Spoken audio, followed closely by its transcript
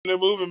They're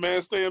moving,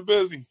 man, staying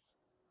busy.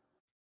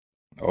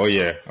 Oh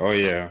yeah, oh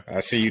yeah. I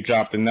see you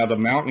dropped another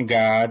Mountain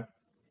God,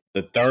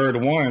 the third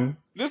one.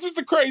 This is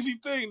the crazy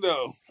thing,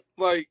 though.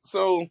 Like,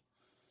 so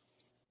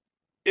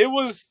it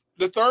was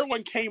the third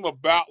one came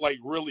about like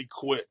really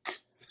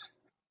quick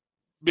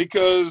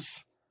because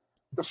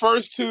the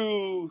first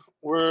two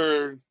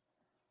were,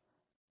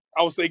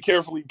 I would say,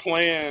 carefully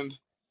planned.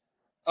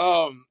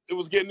 It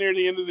was getting near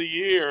the end of the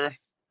year,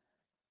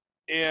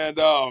 and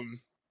I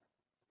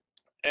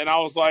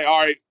was like, all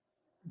right,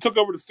 took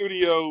over the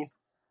studio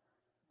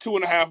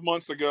 2.5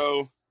 months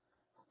ago.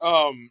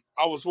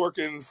 I was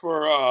working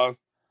for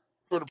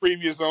the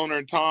previous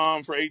owner,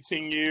 Tom, for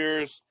 18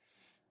 years,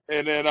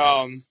 and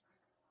then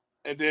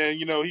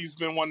he's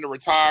been wanting to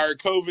retire.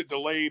 COVID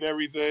delayed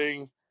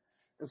everything,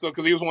 and so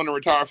because he was wanting to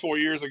retire 4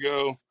 years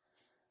ago,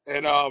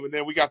 and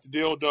then we got the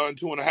deal done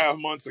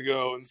 2.5 months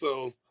ago, and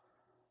so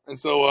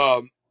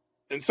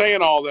in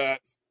saying all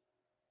that,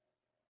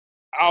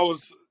 I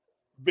was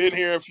been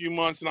here a few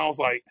months, and I was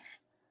like,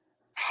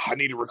 I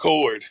need to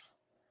record,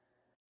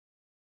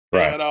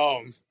 Right.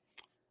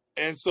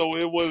 and so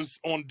it was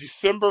on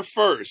December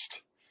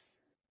 1st,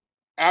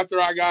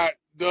 after I got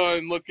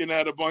done looking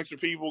at a bunch of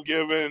people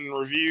giving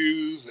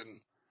reviews and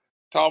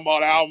talking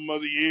about album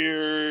of the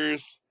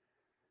years,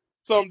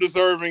 some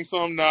deserving,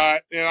 some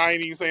not, and I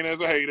ain't even saying as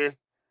a hater,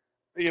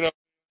 you know,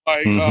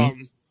 like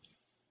Mm-hmm.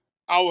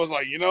 I was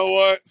like, you know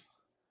what,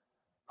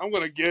 I'm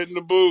gonna get in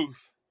the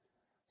booth.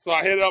 So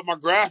I hit up my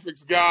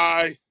graphics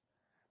guy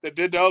that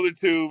did the other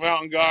two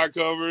Mountain God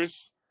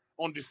covers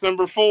on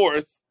December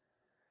 4th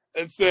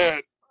and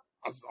said,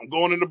 I'm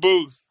going in the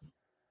booth.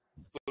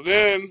 So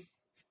then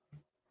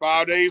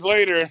 5 days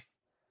later,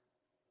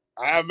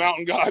 I have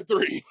Mountain God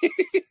 3.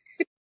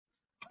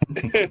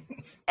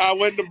 I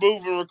went in the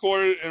booth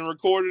and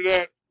recorded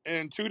that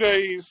in 2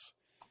 days.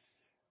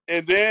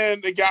 And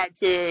then it got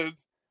to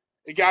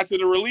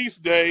the release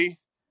day,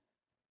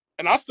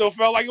 and I still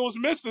felt like it was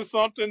missing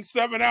something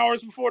 7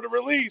 hours before the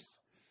release.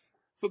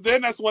 So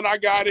then that's when I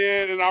got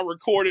in and I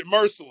recorded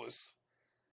Merciless.